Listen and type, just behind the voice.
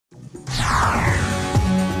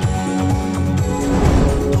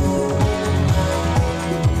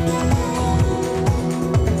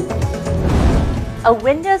A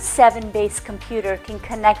Windows 7-based computer can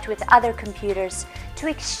connect with other computers to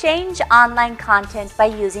exchange online content by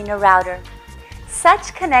using a router.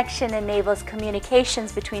 Such connection enables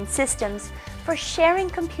communications between systems for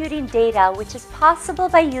sharing computing data, which is possible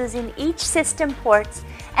by using each system ports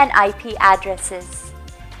and IP addresses.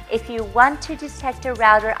 If you want to detect a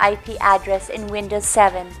router IP address in Windows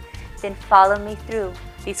 7, then follow me through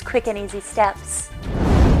these quick and easy steps.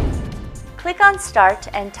 Click on Start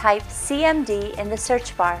and type CMD in the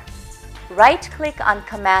search bar. Right-click on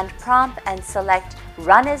Command Prompt and select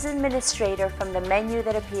Run as Administrator from the menu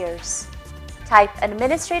that appears. Type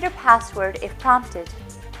Administrator Password if prompted.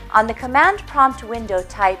 On the Command Prompt window,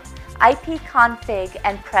 type ipconfig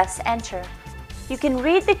and press Enter. You can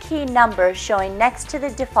read the key number showing next to the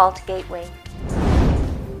default gateway.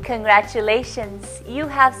 Congratulations! You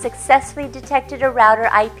have successfully detected a router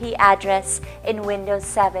IP address in Windows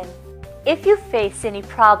 7. If you face any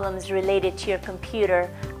problems related to your computer,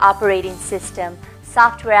 operating system,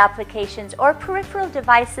 software applications, or peripheral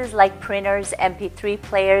devices like printers, MP3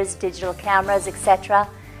 players, digital cameras, etc.,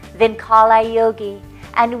 then call iYogi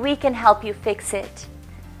and we can help you fix it.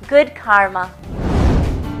 Good karma!